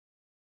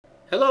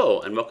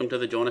Hello and welcome to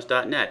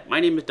thejonasnet.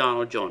 My name is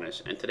Donald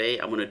Jonas, and today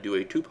I'm going to do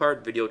a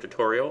two-part video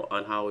tutorial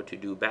on how to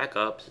do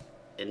backups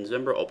in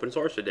Zimbra Open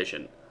Source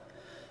Edition.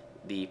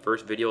 The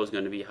first video is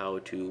going to be how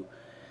to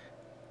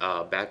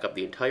back up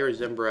the entire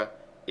Zimbra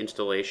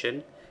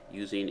installation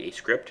using a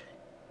script.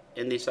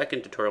 In the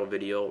second tutorial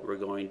video, we're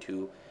going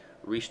to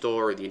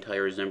restore the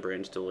entire Zimbra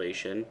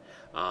installation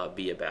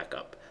via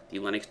backup. The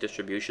Linux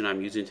distribution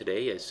I'm using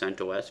today is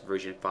CentOS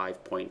version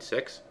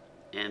 5.6,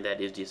 and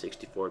that is the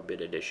 64-bit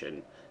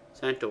edition.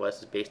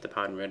 CentOS is based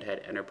upon Red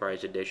Hat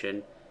Enterprise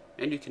Edition,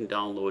 and you can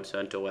download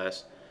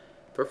CentOS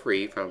for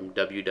free from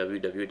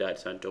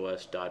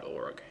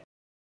www.centos.org.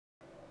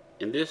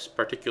 In this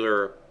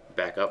particular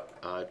backup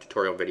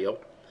tutorial video,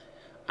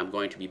 I'm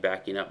going to be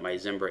backing up my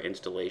Zimbra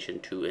installation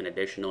to an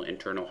additional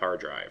internal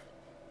hard drive.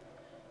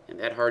 And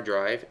that hard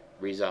drive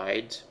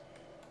resides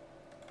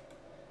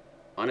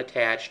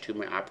unattached to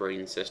my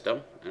operating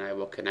system, and I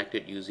will connect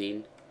it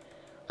using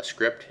a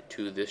script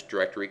to this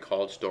directory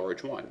called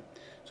storage1.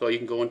 So you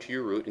can go into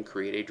your root and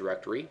create a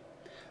directory.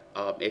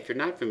 If you're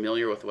not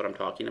familiar with what I'm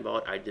talking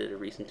about, I did a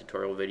recent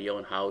tutorial video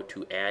on how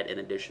to add an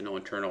additional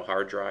internal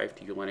hard drive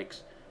to your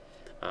Linux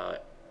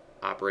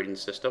operating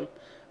system.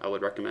 I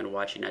would recommend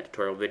watching that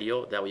tutorial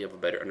video. That way you have a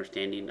better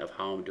understanding of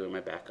how I'm doing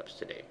my backups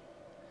today.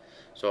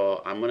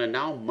 So I'm going to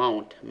now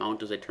mount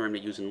is a term they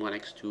use in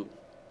Linux to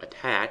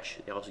attach,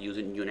 they also use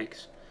it in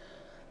Unix,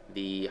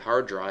 the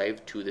hard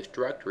drive to this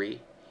directory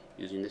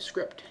using this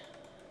script.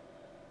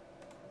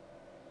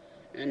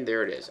 And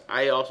there it is.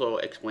 I also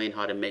explained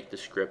how to make the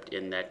script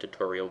in that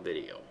tutorial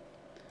video.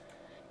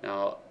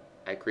 Now,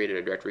 I created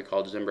a directory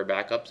called Zimbra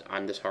Backups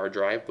on this hard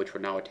drive, which we're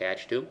now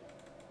attached to.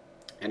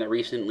 And I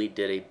recently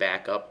did a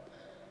backup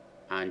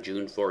on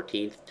June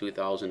 14th,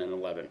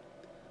 2011.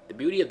 The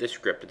beauty of this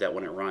script is that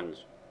when it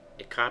runs,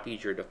 it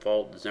copies your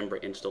default Zimbra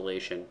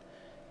installation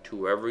to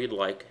wherever you'd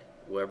like,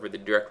 wherever the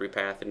directory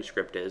path in the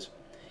script is,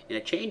 and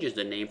it changes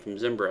the name from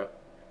Zimbra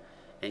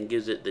and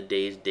gives it the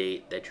day's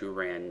date that you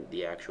ran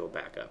the actual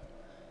backup.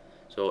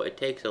 So it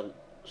takes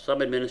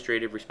some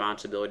administrative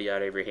responsibility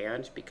out of your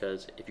hands,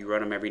 because if you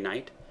run them every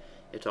night,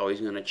 it's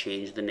always going to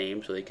change the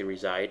name so they can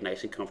reside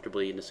nice and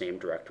comfortably in the same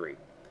directory.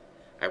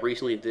 I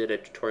recently did a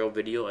tutorial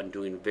video on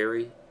doing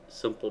very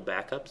simple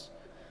backups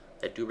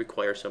that do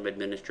require some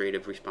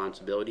administrative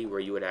responsibility, where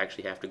you would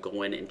actually have to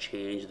go in and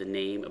change the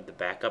name of the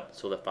backup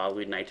so the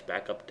following night's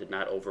backup did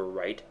not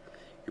overwrite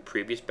your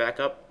previous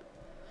backup.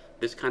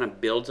 This kind of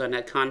builds on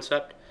that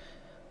concept.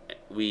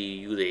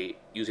 We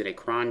using a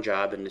cron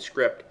job in the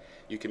script,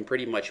 you can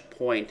pretty much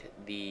point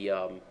the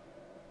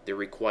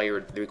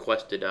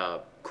requested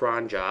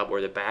cron job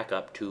or the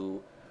backup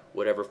to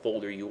whatever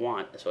folder you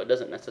want. So it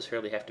doesn't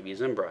necessarily have to be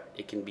Zimbra.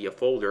 It can be a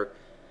folder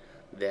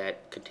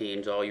that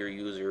contains all your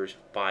users'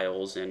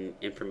 files and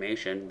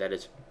information that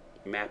is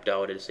mapped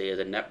out as, say, as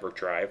a network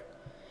drive.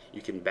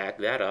 You can back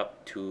that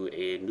up to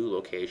a new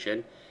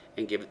location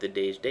and give it the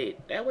day's date.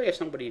 That way, if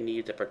somebody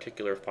needs a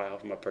particular file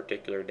from a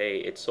particular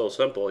day, it's so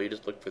simple. You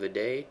just look for the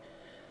day,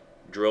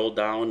 drill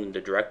down in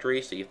the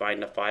directory so you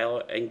find the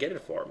file and get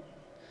it for them.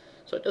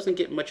 So it doesn't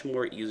get much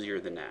more easier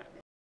than that.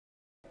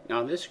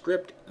 Now, this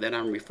script that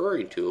I'm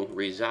referring to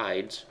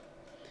resides,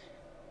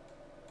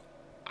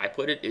 I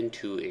put it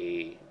into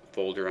a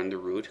folder on the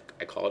root.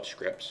 I call it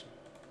scripts,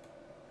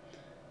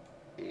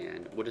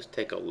 and we'll just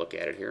take a look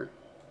at it here.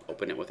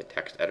 Open it with a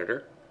text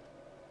editor.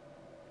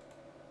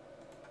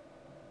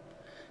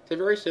 It's a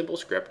very simple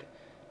script.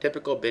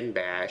 Typical bin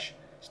bash.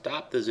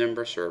 Stop the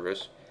Zimbra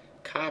service.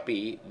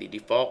 Copy the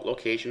default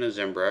location of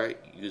Zimbra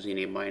using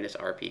a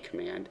 -rp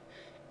command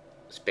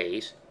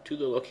space to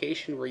the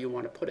location where you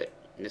want to put it.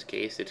 In this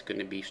case, it's going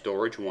to be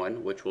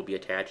storage1, which will be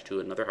attached to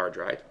another hard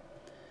drive,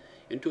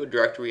 into a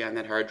directory on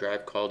that hard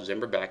drive called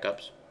Zimbra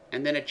Backups,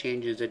 and then it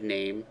changes the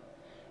name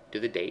to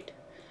the date,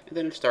 and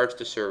then it starts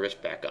the service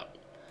back up.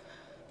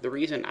 The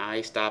reason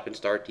I stop and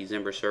start the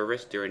Zimbra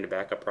service during the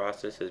backup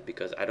process is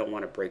because I don't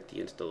want to break the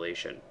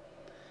installation.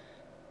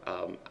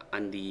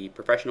 On the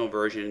professional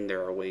version,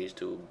 there are ways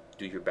to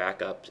do your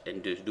backups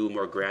and to do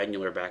more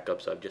granular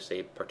backups of, just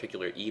say,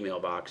 particular email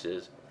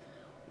boxes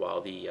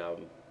while the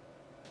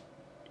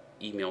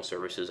email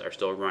services are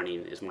still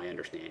running, is my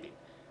understanding.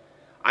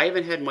 I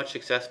haven't had much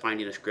success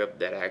finding a script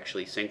that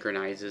actually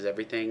synchronizes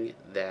everything,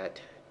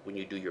 that when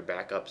you do your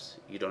backups,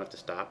 you don't have to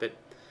stop it.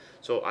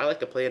 So I like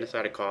to play on the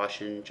side of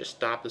caution, just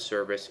stop the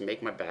service,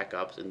 make my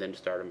backups, and then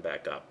start them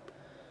back up.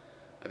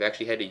 I've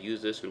actually had to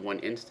use this in one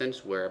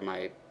instance where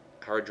my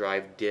hard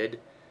drive did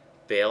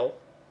fail,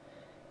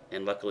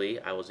 and luckily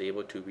I was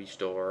able to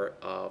restore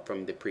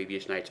from the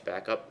previous night's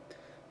backup,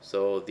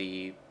 so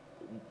the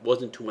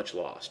wasn't too much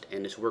lost,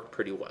 and this worked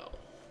pretty well.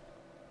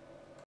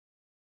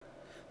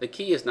 The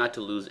key is not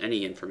to lose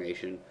any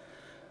information,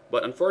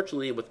 but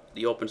unfortunately with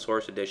the open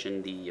source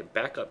edition, the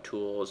backup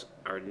tools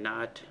are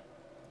not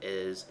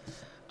as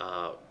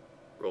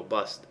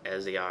robust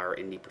as they are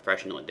in the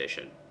professional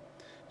edition.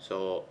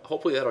 So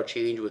hopefully that'll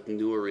change with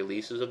newer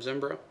releases of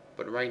Zimbra.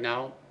 But right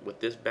now, with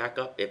this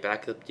backup, it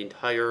backs up the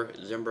entire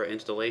Zimbra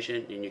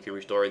installation, and you can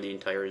restore the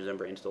entire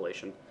Zimbra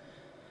installation.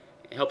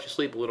 It helps you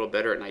sleep a little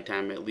better at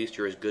nighttime. At least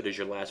you're as good as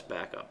your last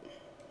backup.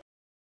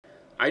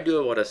 I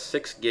do about a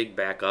 6 gig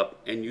backup,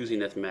 and using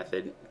this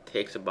method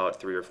takes about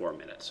 3 or 4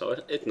 minutes, so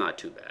it's not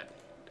too bad.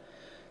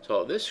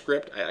 So this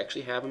script I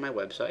actually have on my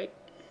website.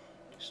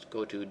 Just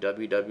go to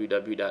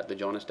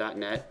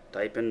www.thejonasnet,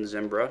 type in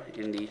Zimbra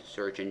in the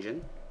search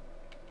engine,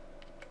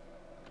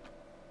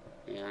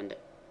 and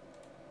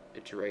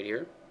it's right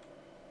here.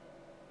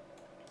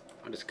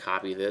 I'll just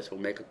copy this. We'll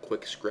make a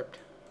quick script.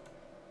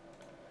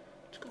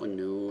 Let's go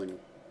new and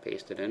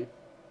paste it in.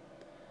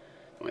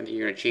 The only thing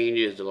you're going to change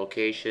is the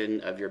location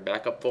of your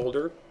backup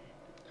folder.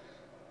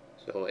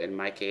 So in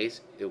my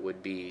case, it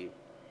would be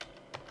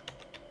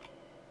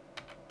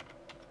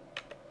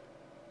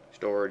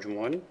storage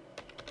 1.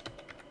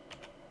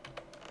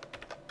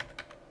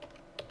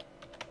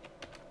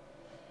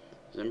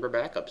 Zimbra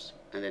backups,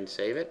 and then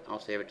save it. I'll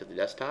save it to the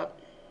desktop.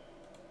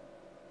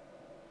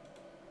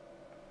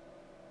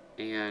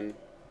 And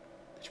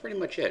that's pretty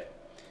much it.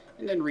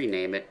 And then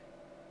rename it.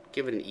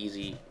 Give it an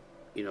easy,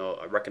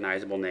 a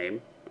recognizable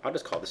name. I'll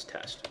just call this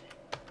test.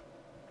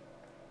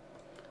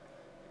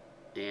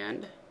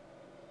 And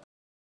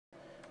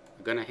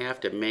we're going to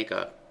have to make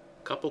a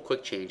couple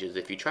quick changes.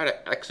 If you try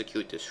to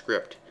execute the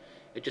script,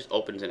 it just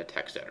opens in a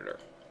text editor.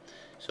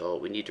 So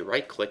we need to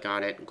right click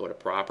on it and go to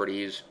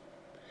properties,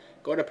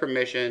 go to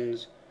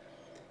permissions.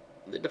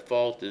 The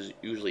default is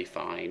usually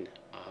fine.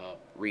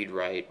 Read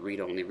write, read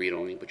only,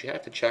 but you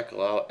have to check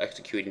allow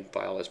executing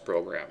file as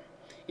program.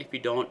 If you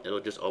don't, it'll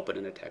just open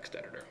in a text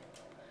editor.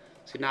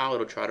 See, now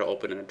it'll try to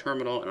open in a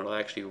terminal, and it'll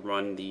actually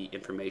run the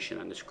information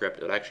on the script.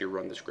 It'll actually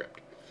run the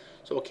script.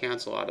 So we'll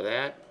cancel out of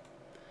that,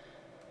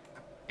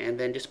 and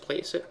then just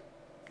place it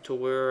to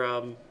where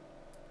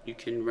you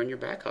can run your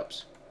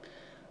backups.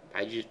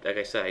 Like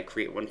I said, I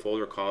create one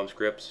folder called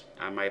scripts.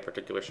 On my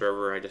particular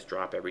server, I just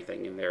drop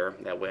everything in there.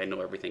 That way I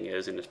know everything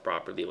is and it's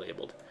properly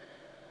labeled.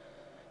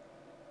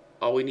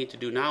 All we need to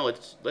do now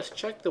is let's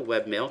check the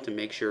webmail to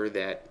make sure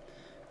that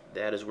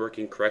that is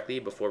working correctly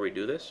before we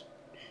do this.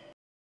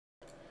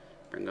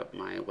 Bring up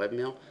my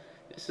webmail.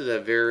 This is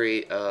a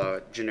very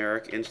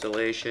generic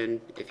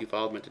installation. If you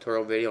followed my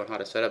tutorial video on how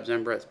to set up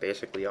Zimbra, it's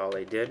basically all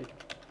I did.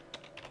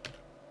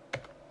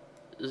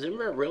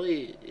 Zimbra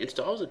really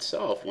installs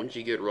itself once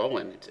you get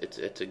rolling.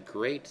 It's a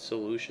great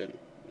solution.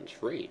 It's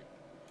free.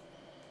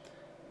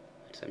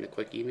 Send a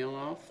quick email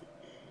off.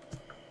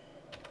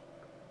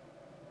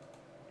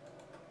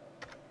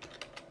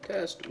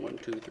 Test 1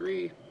 2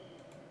 3.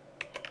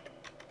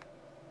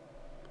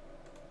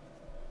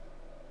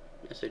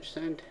 Message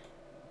sent,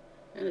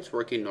 and it's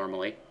working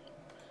normally.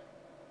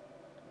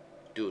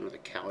 Do another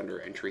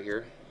calendar entry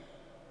here.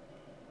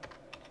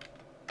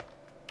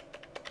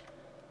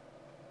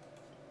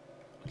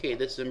 Okay,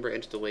 this Zimbra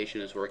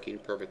installation is working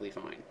perfectly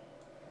fine.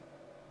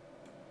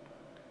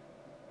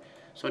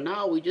 So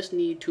now we just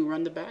need to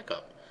run the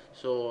backup.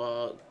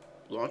 So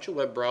launch a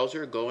web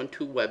browser, go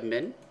into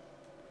webmin,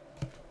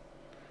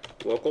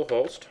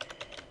 localhost,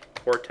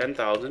 port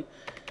 10,000.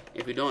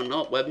 If you don't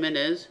know what webmin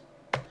is,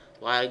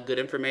 a lot of good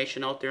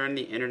information out there on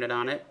the internet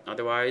on it.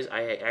 Otherwise,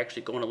 I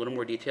actually go in a little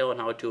more detail on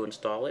how to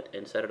install it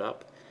and set it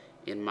up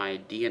in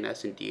my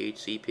DNS and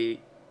DHCP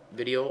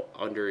video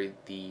under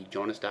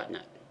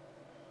thejonasnet.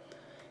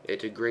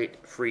 It's a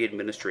great free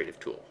administrative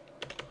tool.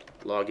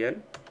 Log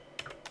in.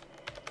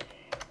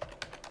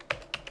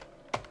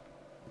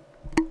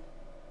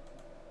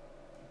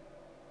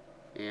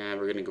 And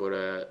we're going to go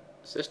to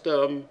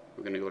System.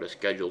 We're going to go to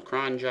Scheduled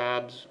cron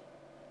jobs.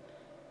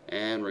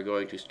 And we're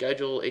going to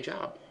schedule a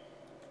job.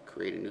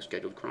 Create a new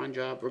scheduled cron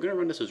job. We're going to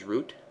run this as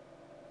root.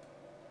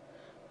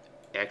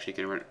 Actually, you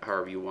can run it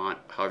however you want,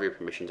 however your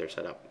permissions are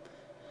set up.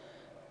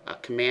 A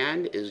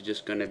command is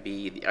just going to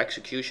be the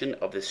execution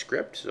of the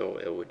script, so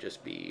it would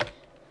just be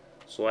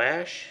 /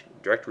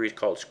 directory is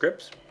called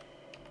scripts,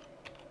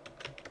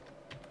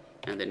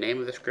 and the name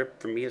of the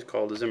script for me is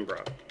called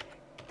Zimbra.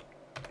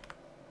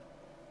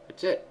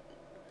 That's it.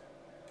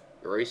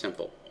 Very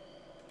simple.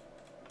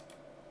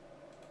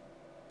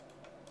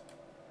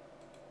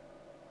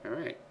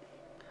 Alright.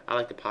 I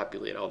like to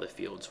populate all the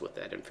fields with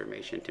that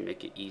information to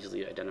make it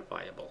easily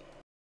identifiable.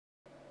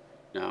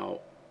 Now,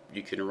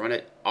 you can run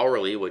it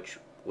hourly, which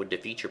would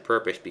defeat your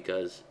purpose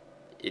because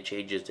it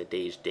changes the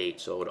day's date,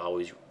 so it would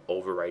always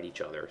overwrite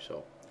each other.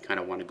 So you kind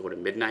of want to go to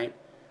midnight.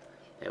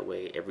 That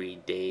way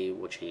every day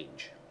will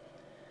change.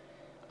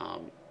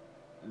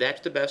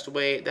 That's the best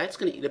way. That's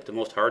going to eat up the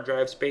most hard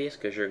drive space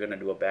because you're going to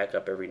do a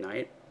backup every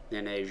night.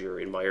 And as your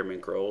environment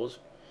grows,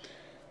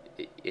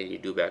 and you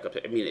do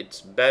backups, I mean,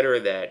 it's better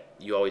that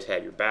you always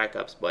have your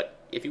backups, but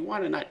if you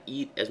want to not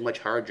eat as much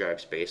hard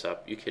drive space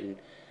up, you can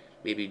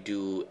maybe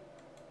do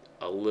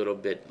a little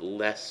bit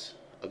less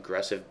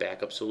aggressive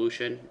backup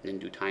solution and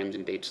do times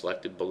and dates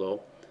selected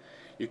below.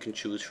 You can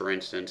choose, for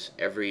instance,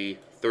 every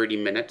 30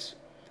 minutes.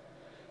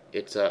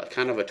 It's a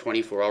kind of a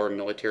 24-hour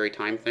military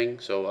time thing.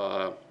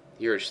 So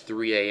here's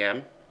 3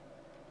 a.m.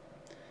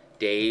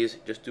 Days,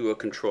 just do a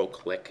control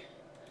click.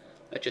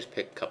 Let's just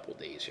pick a couple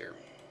days here.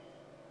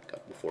 A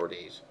couple 4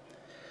 days.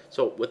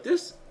 So with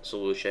this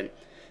solution,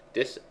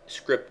 this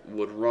script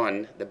would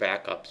run the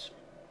backups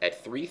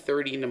at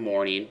 3:30 in the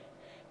morning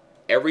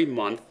every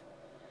month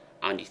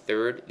on the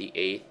 3rd, the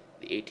 8th,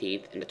 the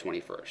 18th, and the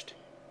 21st.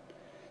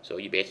 So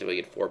you basically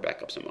get 4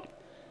 backups a month.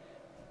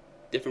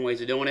 Different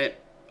ways of doing it.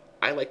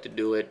 I like to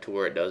do it to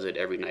where it does it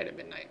every night at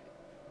midnight.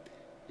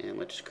 And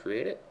let's just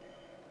create it.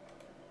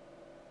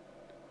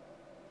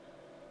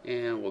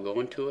 And we'll go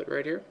into it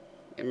right here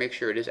and make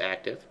sure it is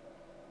active.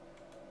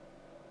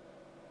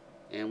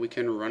 And we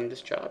can run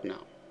this job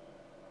now.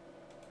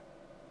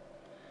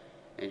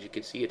 As you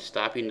can see, it's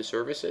stopping the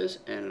services,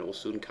 and it will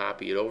soon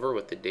copy it over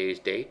with the day's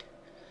date.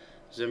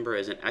 Zimbra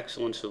is an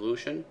excellent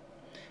solution.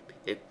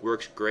 It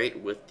works great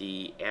with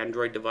the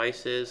Android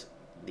devices,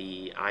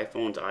 the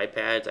iPhones,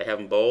 iPads. I have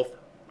them both.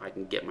 I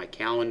can get my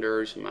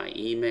calendars, my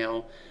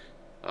email,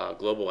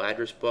 global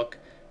address book,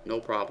 no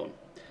problem.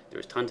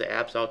 There's tons of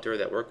apps out there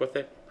that work with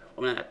it.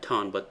 Well, not a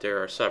ton, but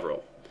there are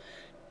several.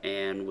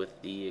 And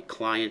with the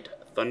client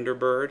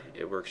Thunderbird,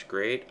 it works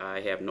great.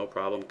 I have no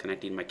problem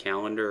connecting my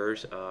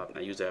calendars. I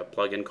use a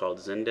plugin called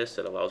Zindisk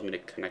that allows me to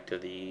connect to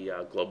the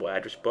global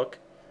address book.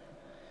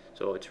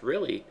 So it's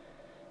really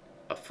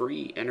a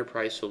free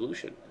enterprise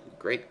solution.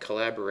 Great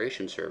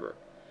collaboration server.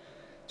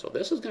 So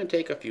this is going to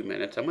take a few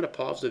minutes. I'm going to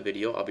pause the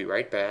video. I'll be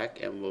right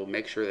back, and we'll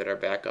make sure that our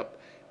backup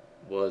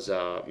was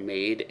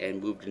made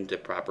and moved into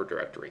the proper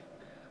directory.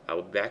 I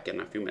will be back in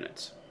a few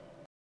minutes.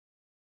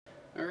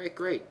 Alright,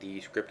 great. The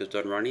script is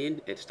done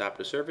running. It stopped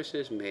the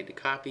services, made the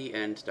copy,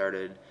 and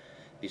started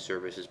the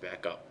services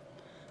back up.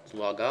 Let's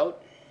log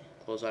out,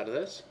 close out of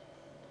this,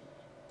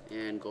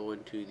 and go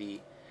into the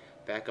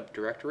backup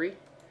directory,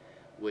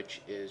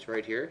 which is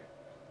right here.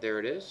 There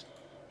it is,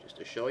 just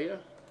to show you.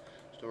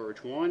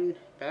 Storage 1,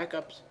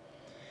 backups.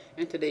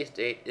 And today's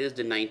date is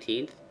the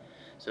 19th.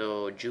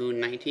 So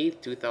June 19th,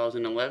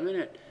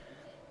 2011.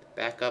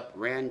 Backup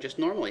ran just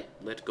normally.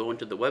 Let's go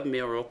into the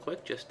webmail real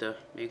quick just to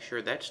make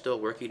sure that's still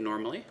working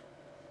normally.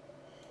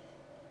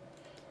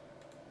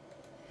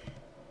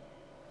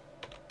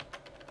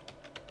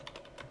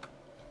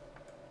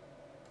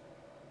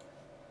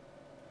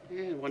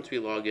 And once we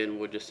log in,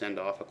 we'll just send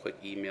off a quick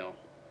email.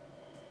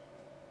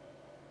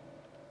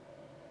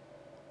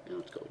 Now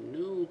let's go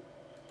new.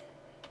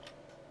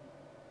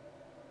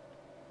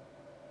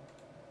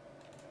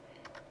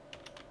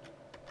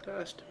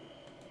 Test.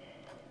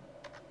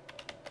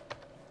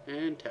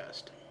 And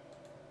test.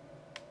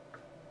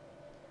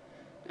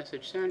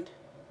 Message sent.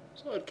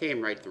 So it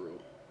came right through.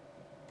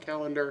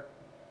 Calendar.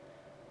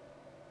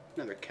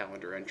 Another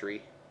calendar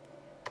entry.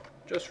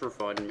 Just for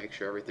fun, make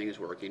sure everything is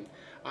working.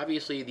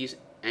 Obviously, these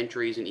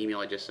entries and email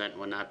I just sent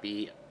will not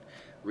be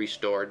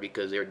restored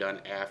because they're done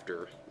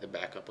after the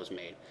backup was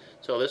made.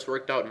 So this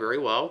worked out very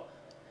well.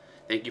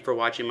 Thank you for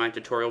watching my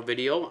tutorial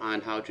video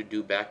on how to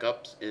do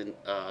backups in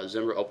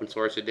Zimbra Open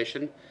Source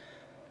Edition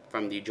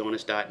from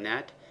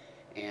thejonasnet.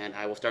 And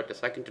I will start the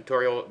second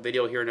tutorial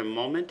video here in a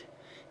moment,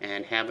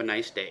 and have a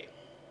nice day.